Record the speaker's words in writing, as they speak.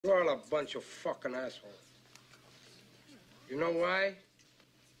You're all a bunch of fucking assholes. You know why?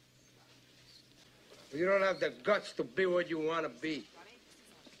 You don't have the guts to be what you want to be.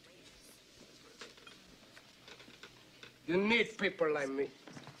 You need people like me.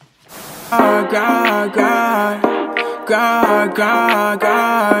 God,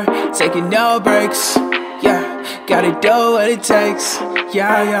 taking no breaks. Yeah, gotta do what it takes.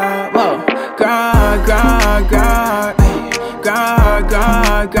 Yeah, whoa. God.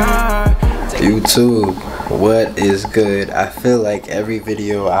 YouTube, what is good? I feel like every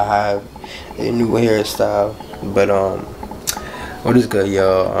video I have a new hairstyle, but what is good,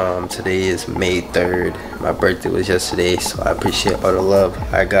 y'all? Today is May 3rd. My birthday was yesterday, so I appreciate all the love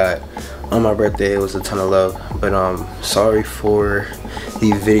I got on my birthday. It was a ton of love, but sorry for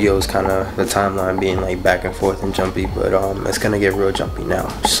these videos, kind of the timeline being like back and forth and jumpy, but it's gonna get real jumpy now.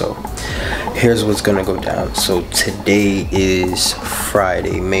 So here's what's gonna go down. So today is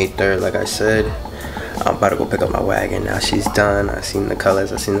Friday, May 3rd. Like I said, I'm about to go pick up my wagon. Now she's done. I've seen the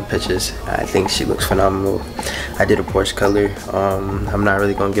colors, I've seen the pictures. I think she looks phenomenal. I did a Porsche color. I'm not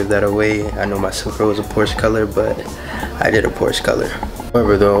really gonna give that away. I know my SUPRA was a Porsche color, but I did a Porsche color.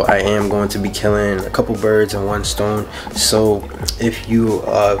 However, though, I am going to be killing a couple birds in one stone. So if you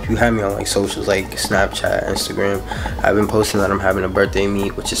have me on like socials like Snapchat, Instagram, I've been posting that I'm having a birthday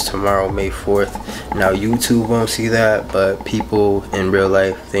meet, which is tomorrow, May 4th. Now YouTube won't see that, but people in real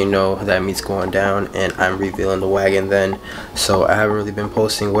life, they know that meet's going down, and I'm revealing the wagon then. So I haven't really been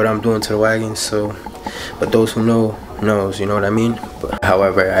posting what I'm doing to the wagon, so but those who know knows, you know what I mean. But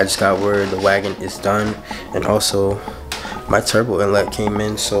however, I just got word the wagon is done, and also my turbo inlet came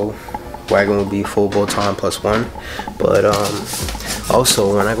in, so wagon will be full bolt on +1. But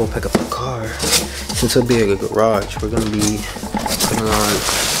also when I go pick up the car, since it'll be a garage, we're gonna be putting on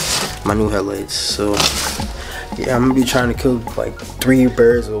my new headlights. So yeah, I'm gonna be trying to kill like 3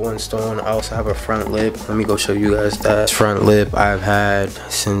 birds with one stone. I also have a front lip. Let me go show you guys that front lip I've had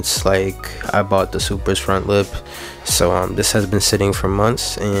since like I bought the SUPRA's front lip. So this has been sitting for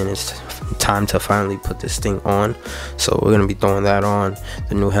months, and it's time to finally put this thing on. So we're gonna be throwing that on,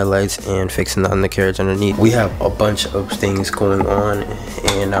 the new headlights, and fixing the undercarriage underneath. We have a bunch of things going on,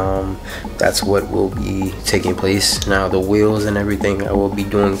 and that's what will be taking place. Now the wheels and everything I will be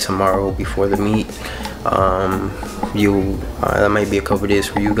doing tomorrow before the meet. That might be a couple days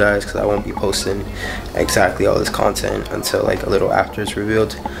for you guys, because I won't be posting exactly all this content until like a little after it's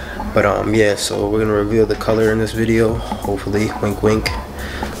revealed. But yeah, so we're gonna reveal the color in this video, hopefully, wink wink.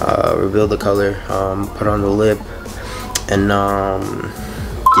 Reveal the color, put on the lip, and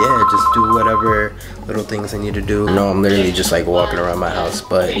yeah, just do whatever little things I need to do. No, I'm literally just like walking around my house,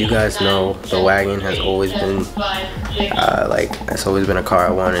 but you guys know the wagon has always been it's always been a car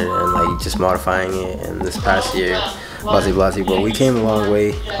I wanted, and like just modifying it. And this past year, blase, but we came a long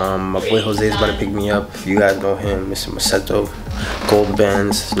way. My boy Jose is about to pick me up. If you guys know him, Mr. Maceto, gold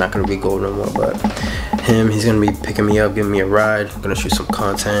bands. It's not gonna be gold no more, but he's gonna be picking me up, giving me a ride. I'm gonna shoot some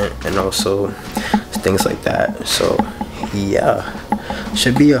content and also things like that. So yeah,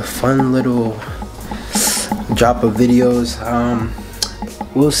 should be a fun little drop of videos.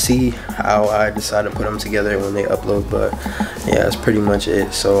 We'll see how I decide to put them together when they upload, but yeah, that's pretty much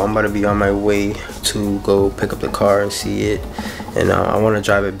it. So I'm about to be on my way to go pick up the car and see it, and I want to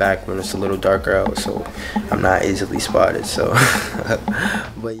drive it back when it's a little darker out, so I'm not easily spotted. So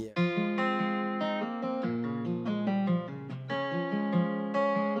but yeah.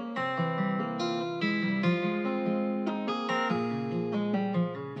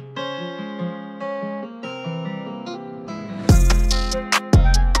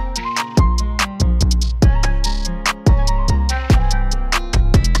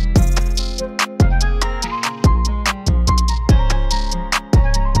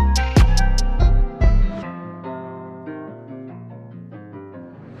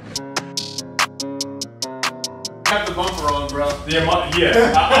 Have the bumper on, bro. Yeah,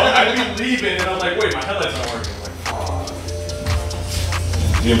 I'd be leaving, and I'm like, wait, my headlight's not working. I'm like, fuck.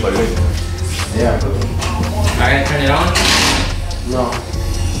 You didn't plug it in? Yeah. I gotta turn it on? No.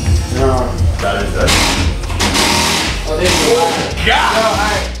 That is that. Oh, there you go. God! Yo,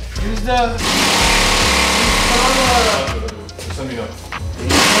 alright. Use the... Send me up.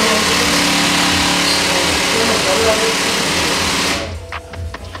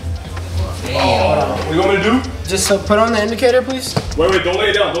 Oh, what you want me to do? Just put on the indicator, please. Wait, don't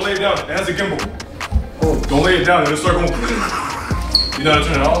lay it down. Don't lay it down. It has a gimbal. Oh. Don't lay it down. It'll start going. You know how to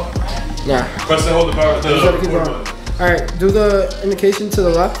turn it off? Yeah. Press and hold the power. Alright, do the indication to the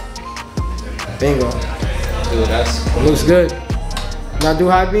left. Bingo. Dude, it looks good. Now do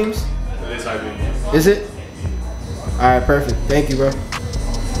high beams. It is high beam. Is it? Alright, perfect. Thank you, bro.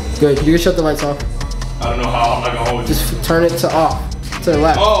 Good. You can shut the lights off. I don't know how I'm not gonna hold you. Just turn it to off. To the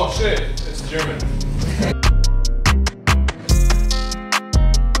left. Oh shit, it's German.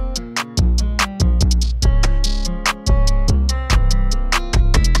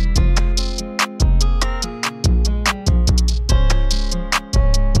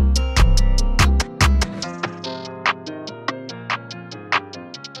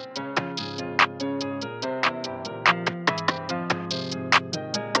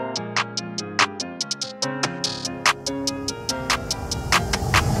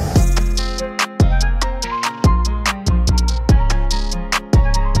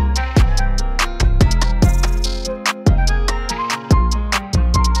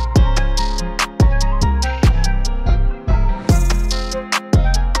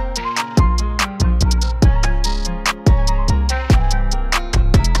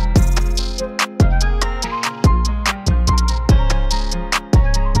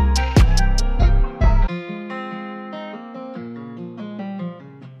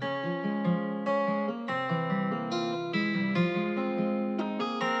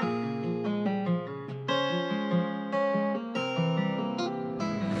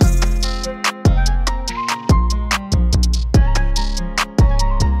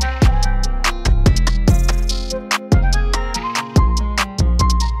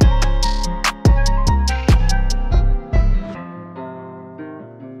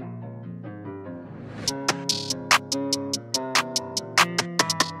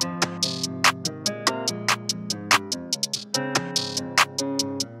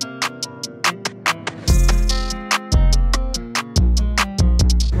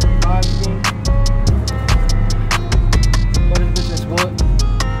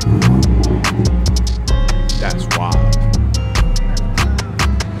 That's wild.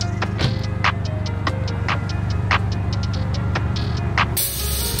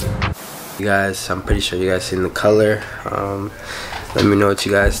 You guys, I'm pretty sure you guys seen the color. Let me know what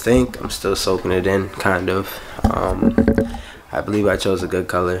you guys think. I'm still soaking it in, kind of. I believe I chose a good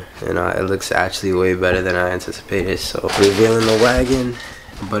color, and it looks actually way better than I anticipated. So revealing the wagon,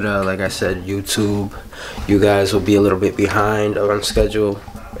 but like I said, YouTube, you guys will be a little bit behind on schedule,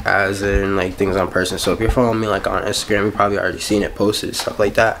 as in like things on person. So if you're following me like on Instagram, you probably already seen it posted, stuff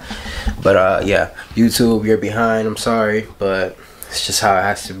like that. But yeah, YouTube, you're behind. I'm sorry, but it's just how it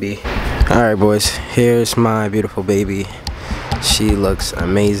has to be. Alright boys, here's my beautiful baby. She looks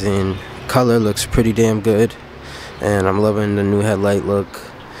amazing. Color looks pretty damn good. And I'm loving the new headlight look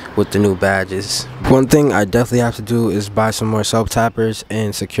with the new badges. One thing I definitely have to do is buy some more self tappers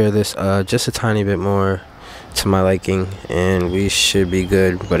and secure this just a tiny bit more to my liking, and we should be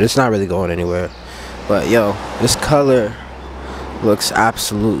good. But it's not really going anywhere. But yo, this color looks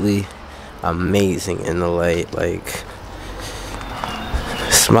absolutely amazing in the light. Like,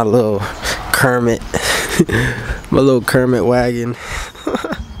 it's my little Kermit my little Kermit wagon.